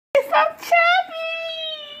so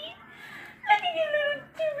chubby. Look at your little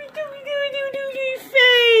dooby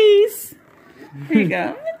face. Here you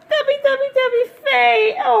go. Dubby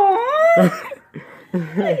face. Aww. Look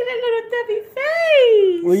at that little dubby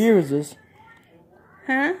face. What year was this?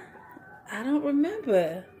 Huh? I don't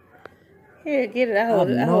remember. Here, get it. I hold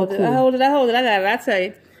it. I got it. I'll tell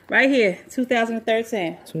you. Right here,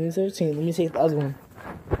 2013. 2013. Let me take the other one.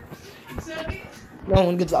 No, I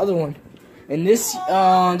want to get the other one. And this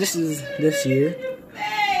is this year.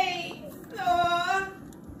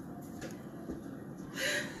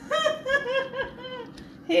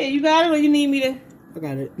 Here, you got it or you need me to? I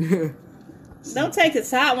got it. Don't take the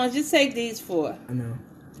top ones. Just take these four. I know.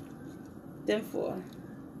 Them four.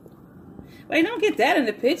 Wait, don't get that in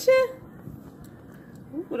the picture.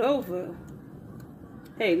 Move it over.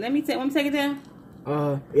 Hey, let me take it down.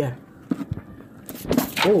 Yeah.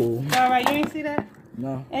 Oh. All right, you ain't see that?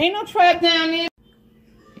 No. Ain't no trap down there.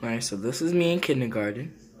 All right, so this is me in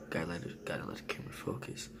kindergarten. Gotta let the camera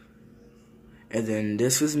focus. And then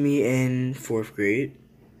this was me in 4th grade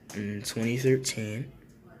in 2013.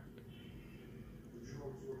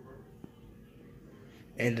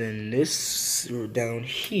 And then this down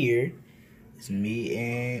here is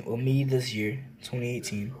me this year,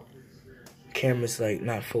 2018. Camera's like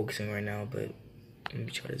not focusing right now, but let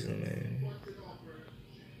me try to zoom in.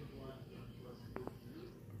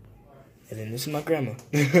 And then this is my grandma.